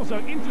qualifier, and he was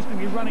also,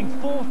 interestingly, running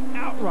 4th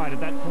outright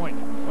at that point.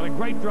 What a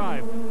great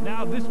drive.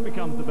 Now this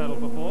becomes the battle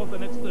for fourth,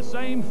 and it's the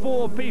same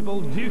four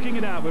people duking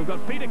it out. We've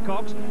got Peter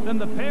Cox, then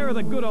the pair of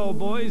the good old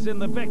boys in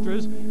the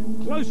Vectras,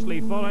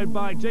 closely followed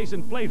by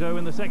Jason Plato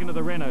in the second of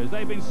the Renaults.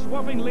 They've been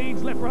swapping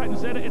leads left, right and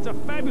centre. It's a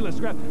fabulous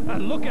scrap.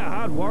 And look how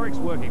hard Warwick's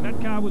working. That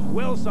car was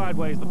well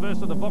sideways, the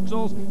first of the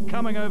Vauxhalls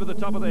coming over the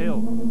top of the hill.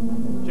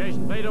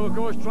 Jason Plato, of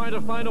course, trying to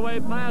find a way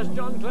past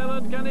John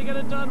Cleland. Can he get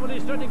it done? Well,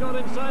 he's certainly got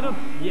inside him.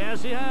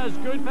 Yes, he has.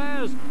 Good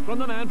pass from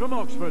the man from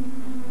Oxford.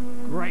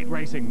 Great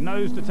racing,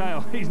 nose to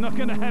tail. He's not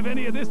going to have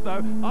any of this,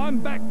 though. I'm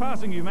back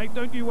passing you, mate.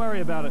 Don't you worry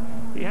about it.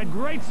 He had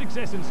great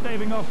success in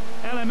staving off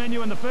Alain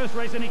Menu in the first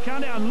race, and he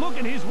can't out. And look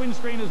at his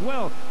windscreen as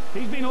well.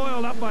 He's been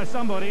oiled up by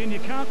somebody, and you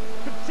can't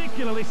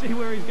particularly see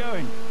where he's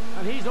going.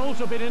 And he's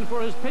also been in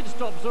for his pit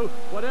stop, so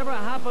whatever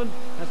happened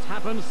has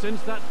happened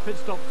since that pit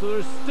stop. So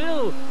there's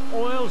still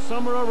oil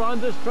somewhere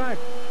around this track.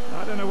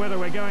 I don't know whether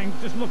we're going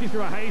just looking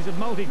through a haze of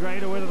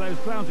multigrade or whether those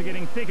clouds are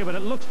getting thicker, but it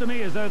looks to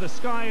me as though the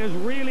sky is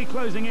really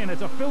closing in.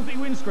 It's a filthy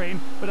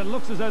windscreen, but it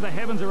looks as though the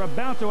heavens are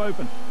about to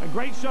open. A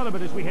great shot of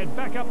it as we head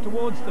back up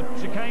towards the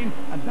chicane,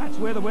 and that's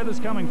where the weather's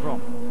coming from.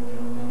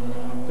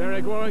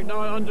 Derek Warwick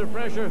now under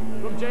pressure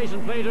from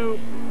Jason Plato.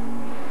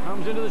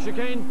 Comes into the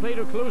chicane.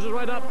 Plato closes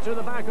right up to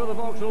the back of the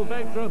Vauxhall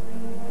Vectra.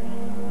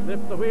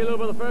 Lift the wheel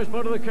over the first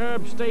part of the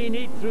curb, stay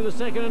neat through the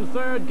second and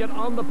third, get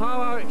on the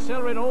power,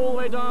 accelerate all the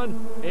way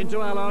down into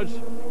Allards.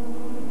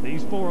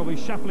 These four will be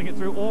shuffling it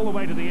through all the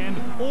way to the end.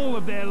 All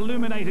of their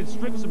illuminated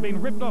strips have been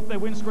ripped off their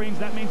windscreens.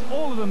 That means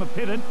all of them are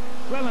pitted.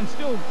 Cleland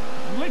still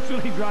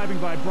literally driving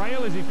by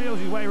Braille as he feels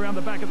his way around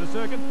the back of the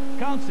circuit.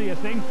 Can't see a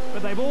thing,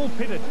 but they've all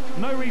pitted.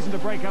 No reason to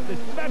break up this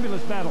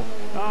fabulous battle.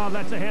 Ah,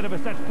 that's ahead of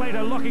us. That's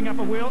Plato locking up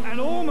a wheel and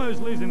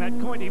almost losing that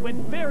point. He went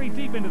very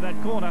deep into that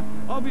corner,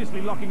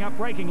 obviously locking up,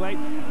 braking late.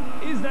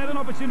 Is that an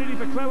opportunity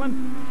for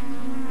Cleland?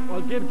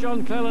 Well, give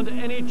John Cleland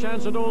any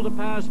chance at all to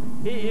pass.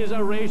 He is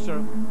a racer,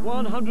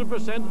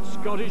 100%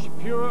 Scottish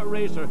pure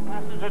racer.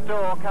 Passenger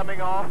door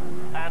coming off,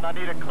 and I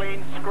need a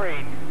clean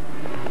screen.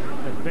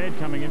 There's Baird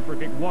coming in for a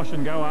quick wash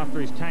and go after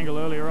his tangle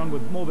earlier on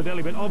with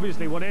Morbidelli, but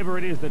obviously whatever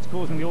it is that's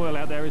causing the oil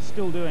out there is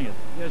still doing it.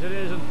 Yes, it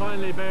is, and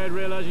finally Baird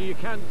realising you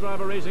can't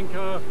drive a racing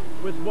car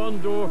with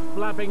one door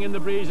flapping in the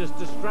breeze. It's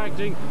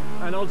distracting,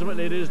 and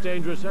ultimately it is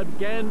dangerous.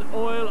 Again,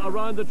 oil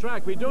around the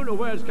track. We don't know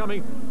where it's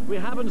coming. We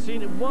haven't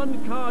seen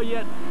one car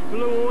yet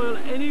blow oil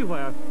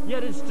anywhere,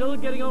 yet it's still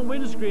getting on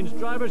windscreens.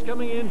 Drivers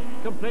coming in,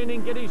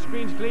 complaining, getting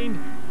screens cleaned.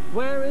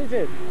 Where is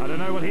it? I don't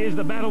know. Well, here's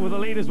the battle with the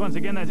leaders once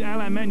again. That's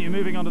Alain Menu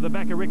moving onto the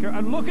back of Ricker.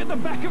 And look at the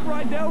back of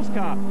Rydell's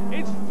car.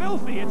 It's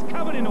filthy. It's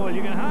covered in oil.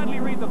 You can hardly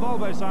read the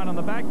Volvo sign on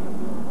the back.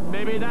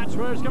 Maybe that's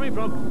where it's coming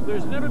from.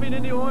 There's never been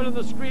any oil in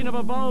the screen of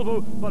a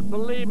Volvo, but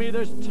believe me,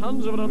 there's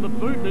tons of it on the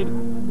boot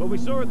lid. Well, we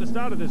saw at the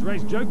start of this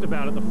race, joked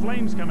about it, the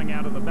flames coming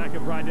out of the back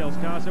of Rydell's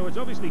car, so it's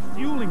obviously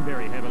fueling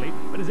very heavily.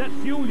 But is that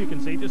fuel, you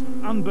can see, just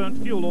unburnt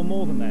fuel or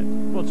more than that?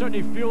 Well,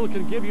 certainly fuel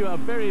can give you a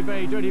very,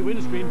 very dirty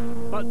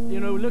windscreen, but, you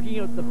know, looking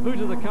at the boot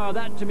of the car,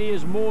 that to me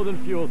is more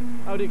than fuel.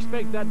 I would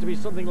expect that to be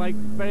something like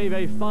very,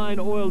 very fine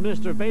oil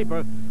mist or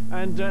vapor.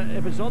 And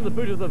if it's on the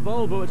boot of the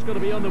Volvo, it's got to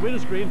be on the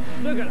windscreen.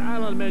 Look at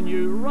Alain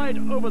Menu right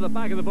over the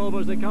back of the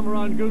Volvo as they come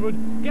around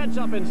Goodwood, gets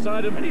up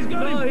inside him, and he's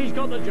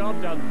got the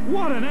job done.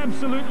 What an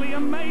absolutely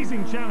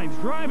amazing challenge,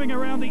 driving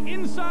around the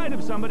inside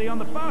of somebody on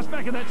the fast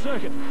back of that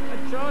circuit.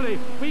 And Charlie,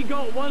 we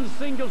got one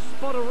single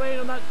spot of rain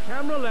on that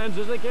camera lens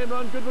as they came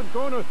around Goodwood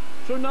Corner.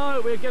 So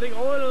now we're getting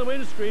oil on the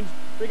windscreens,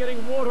 we're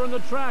getting water on the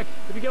track.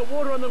 If you get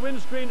water on the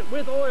windscreen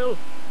with oil,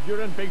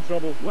 you're in big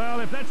trouble. Well,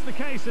 if that's the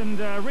case and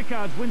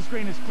Rickard's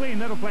windscreen is clean,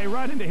 that'll play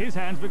right into his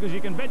hands, because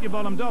you can bet your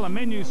bottom dollar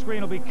Menu's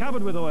screen will be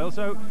covered with oil.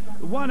 So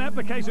one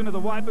application of the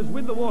wipers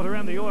with the water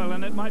and the oil,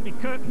 and it might be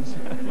curtains,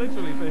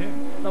 literally, for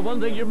him. The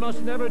one thing you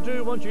must never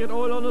do once you get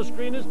oil on the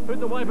screen is put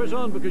the wipers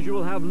on, because you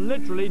will have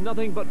literally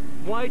nothing but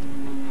white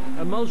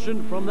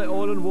emulsion from the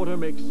oil and water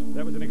mix.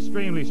 That was an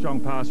extremely strong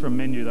pass from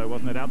Menu, though,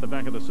 wasn't it, out the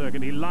back of the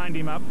circuit? He lined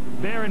him up.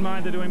 Bear in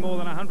mind they're doing more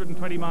than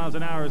 120 miles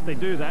an hour as they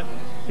do that.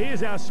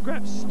 Here's our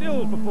scrap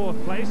still for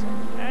fourth place,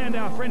 and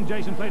our friend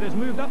Jason Plato's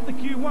moved up the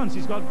queue once.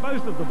 He's got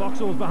both of the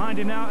Vauxhalls behind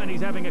him now, and he's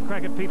having a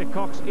crack at Peter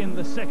Cox in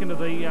the second of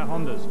the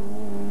Hondas.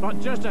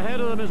 But just ahead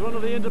of them is one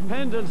of the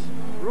independents,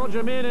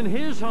 Roger Main in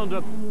his Honda,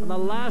 and the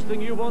last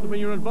thing you want when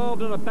you're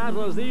involved in a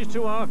battle as these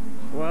two are,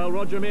 well,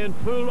 Roger Main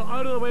pulled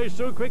out of the way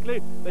so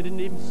quickly they didn't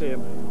even see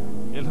him.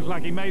 It looked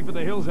like he made for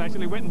the hills,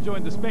 actually. Went and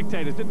joined the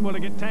spectators. Didn't want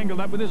to get tangled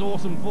up with this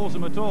awesome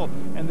foursome at all.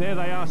 And there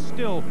they are,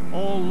 still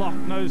all locked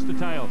nose to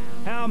tail.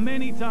 How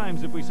many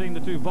times have we seen the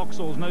two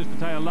Vauxhalls nose to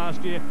tail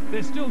last year?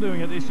 They're still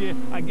doing it this year.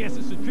 I guess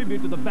it's a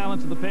tribute to the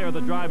balance of the pair of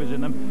the drivers in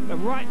them. But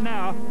right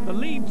now, the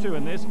lead two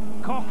in this,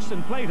 Cox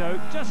and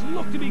Plato, just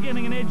look to be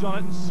getting an edge on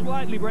it and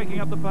slightly breaking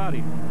up the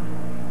party.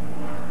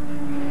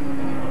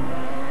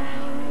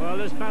 Well,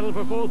 this battle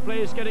for fourth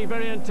place getting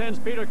very intense.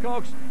 Peter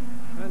Cox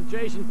and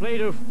Jason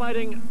Plato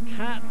fighting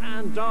cat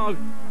and dog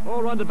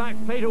all round the back.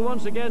 Plato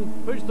once again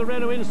puts the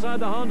Renault inside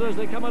the Honda as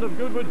they come out of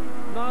Goodwood.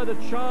 Now the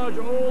charge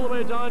all the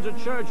way down to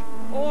Church.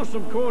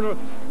 awesome corner.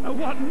 And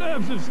what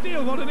nerves of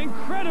steel, what an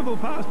incredible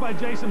pass by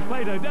Jason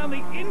Plato. Down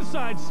the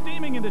inside,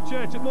 steaming into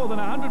Church at more than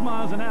 100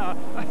 miles an hour.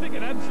 I think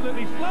it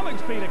absolutely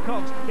flummoxed Peter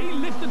Cox. He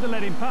lifted to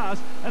let him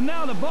pass, and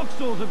now the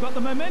Vauxhalls have got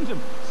the momentum.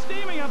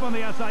 Steaming up on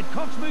the outside,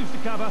 Cox moves to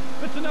cover,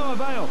 but to no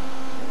avail.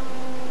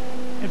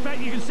 In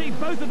fact, you can see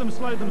both of them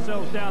slowed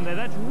themselves down there.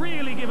 That's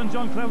really given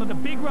John Cleland a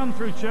big run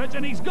through Church,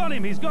 and he's got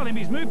him. He's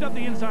moved up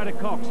the inside of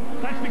Cox.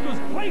 That's because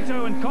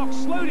Plato and Cox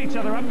slowed each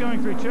other up going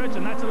through Church,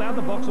 and that's allowed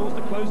the Vauxhalls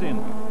to close in.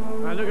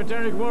 And look at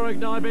Derek Warwick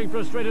now being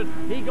frustrated.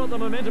 He got the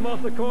momentum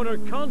off the corner.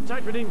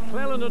 Contact between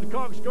Cleland and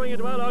Cox going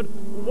into well out.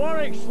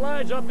 Warwick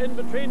slides up in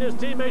between his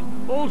teammate.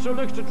 Also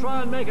looks to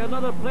try and make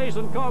another place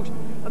on Cox.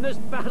 And this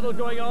battle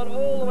going on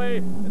all the way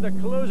in the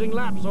closing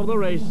laps of the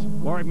race.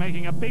 Warwick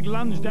making a big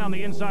lunge down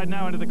the inside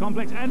now into the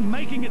complex and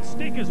making it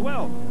stick as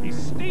well. He's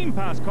steamed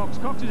past Cox.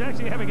 Cox is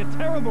actually having a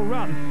terrible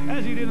run,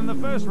 as he did in the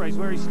first race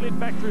where he slid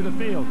back through the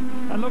field.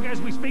 And look,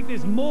 as we speak,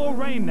 there's more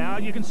rain now.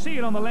 You can see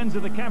it on the lens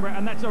of the camera,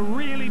 and that's a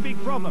really big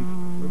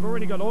problem. We've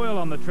already got oil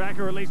on the track,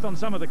 or at least on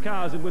some of the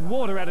cars, and with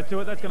water added to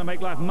it, that's going to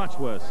make life much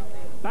worse.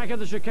 Back at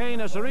the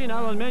chicane, a serene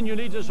Alan Menu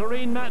leads a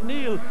serene Matt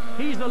Neal.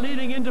 He's the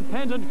leading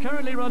independent,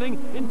 currently running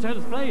in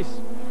 10th place.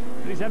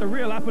 He's had a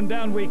real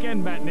up-and-down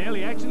weekend, Matt Neal.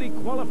 He actually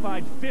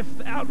qualified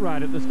 5th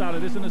outright at the start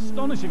of this, an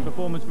astonishing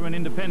performance from an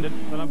independent.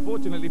 But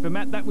unfortunately for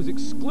Matt, that was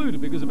excluded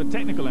because of a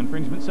technical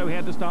infringement, so he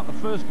had to start the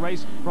first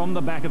race from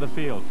the back of the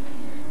field.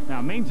 Now,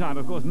 meantime,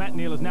 of course, Matt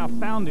Neal has now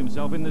found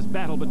himself in this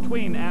battle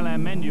between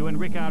Alain Menu and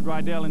Ricard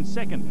Rydell in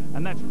second,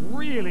 and that's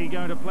really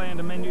going to play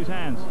into Menu's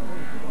hands.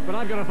 But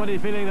I've got a funny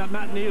feeling that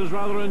Matt Neal's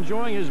rather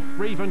enjoying his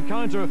brief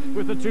encounter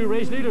with the two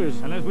race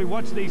leaders. And as we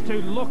watch these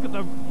two, look at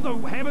the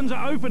heavens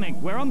are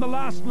opening. We're on the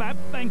last lap,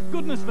 thank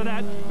goodness for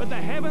that, but the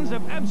heavens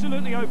have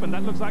absolutely opened.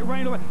 That looks like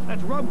rain away.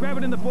 That's Rob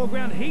Gravitt in the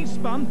foreground. He's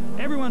spun.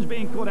 Everyone's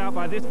being caught out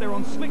by this. They're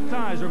on slick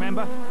tyres,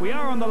 remember. We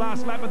are on the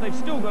last lap, but they've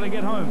still got to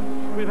get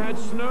home. We've had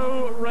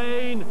snow,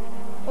 rain,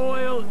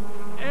 oil,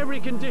 every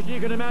condition you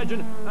can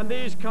imagine, and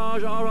these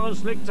cars are on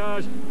slick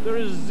tyres. There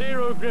is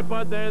zero grip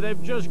out there.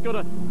 They've just got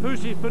to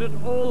pussyfoot it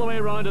all the way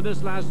around to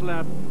this last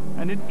lap.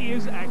 And it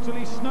is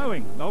actually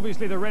snowing.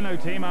 Obviously the Renault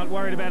team aren't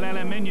worried about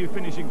Alain Menu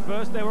finishing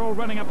first. They were all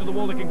running up to the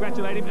wall to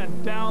congratulate him,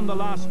 and down the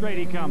last straight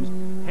he comes,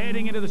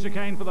 heading into the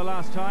chicane for the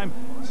last time.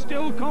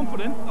 Still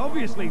confident,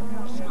 obviously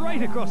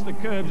straight across the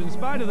curbs in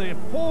spite of the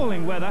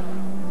appalling weather.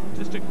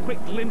 Just a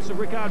quick glimpse of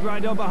Ricard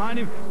Rydell behind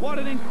him. What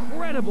an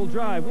incredible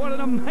drive. What an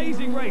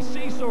amazing race.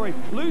 Seesawing,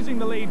 losing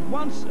the lead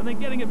once and then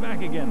getting it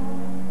back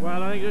again.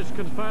 Well, I think this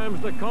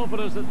confirms the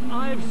confidence that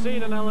I've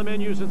seen in Alain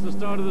Menu since the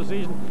start of the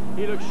season.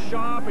 He looks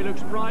sharp, he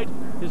looks bright.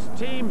 His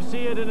team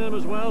see it in him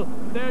as well.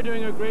 They're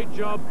doing a great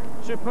job.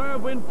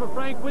 Superb win for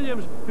Frank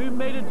Williams, who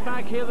made it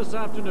back here this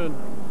afternoon.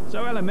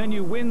 So Alain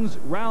Menu wins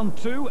round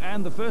 2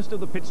 and the first of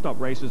the pit stop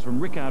races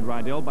from Ricard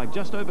Rydell by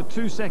just over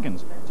 2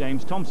 seconds.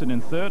 James Thompson in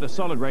third, a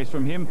solid race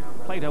from him.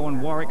 Plato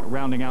and Warwick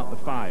rounding out the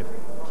 5.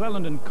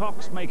 Cleland and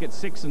Cox make it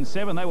 6 and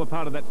 7. They were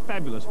part of that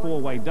fabulous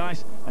 4-way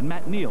dice, and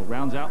Matt Neal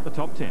rounds out the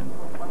top 10.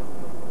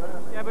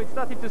 Yeah, but it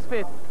started to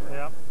spit.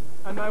 Yeah.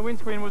 And my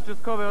windscreen was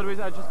just covered with,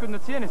 I just could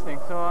not see anything.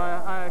 So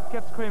I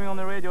kept screaming on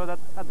the radio that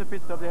at the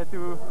pit stop they had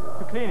to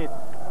clean it.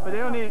 But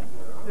they only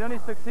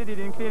succeeded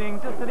in cleaning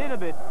just a little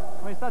bit.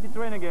 When it started to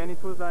rain again,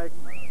 it was like,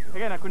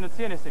 again, I could not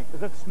see anything.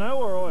 Is it snow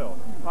or oil?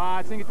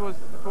 I think it was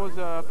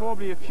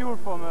probably a fuel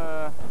from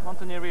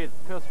Anthony Reid.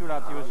 First few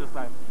laps, he was just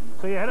like...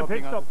 So you had a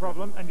pit stop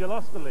problem and you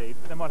lost the lead.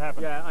 Then what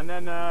happened? Yeah, and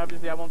then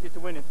obviously I wanted to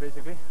win it,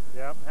 basically.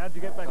 Yeah. How'd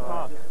you get back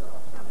past?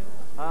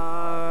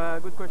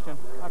 Good question.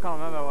 I can't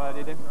remember what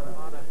I did.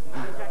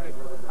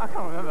 I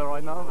can't remember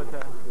right now, but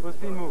it was a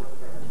clean move.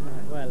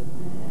 Well,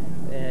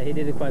 he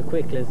did it quite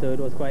quickly, so it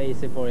was quite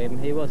easy for him.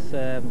 He was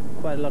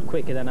quite a lot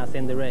quicker than us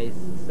in the race,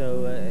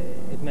 so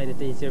it made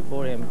it easier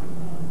for him.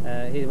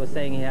 He was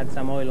saying he had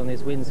some oil on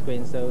his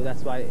windscreen, so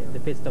that's why the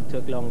pit stop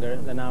took longer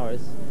than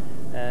ours.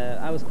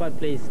 I was quite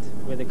pleased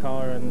with the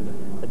car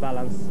and the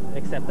balance,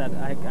 except that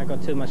I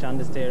got too much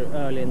understeer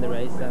early in the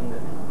race, and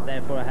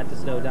therefore I had to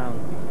slow down.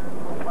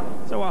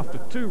 So after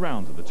 2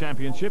 rounds of the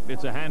championship,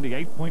 it's a handy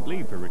 8-point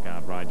lead for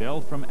Ricard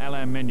Rydell from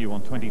Alain Menu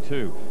on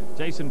 22.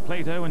 Jason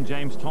Plato and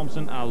James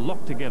Thompson are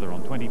locked together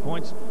on 20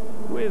 points,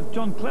 with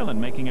John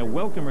Cleland making a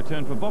welcome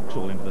return for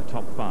Vauxhall into the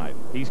top 5.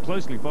 He's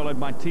closely followed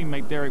by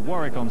teammate Derek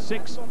Warwick on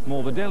 6,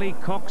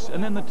 Morbidelli, Cox,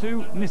 and then the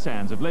 2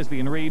 Nissans of Leslie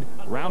and Reid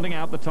rounding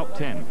out the top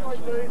 10.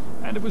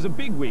 And it was a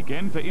big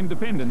weekend for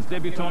Independence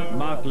debutant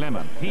Mark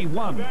Lemmer. He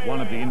won one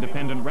of the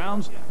independent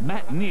rounds,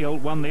 Matt Neal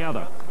won the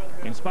other.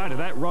 In spite of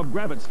that, Rob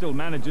Gravitt still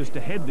manages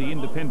to head the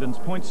Independence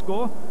point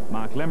score.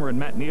 Mark Lemmer and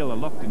Matt Neal are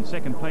locked in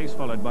second place,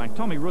 followed by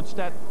Tommy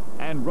Rustad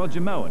and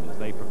Roger Moen as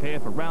they prepare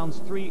for rounds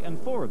 3 and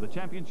 4 of the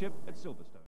championship at Silverstone.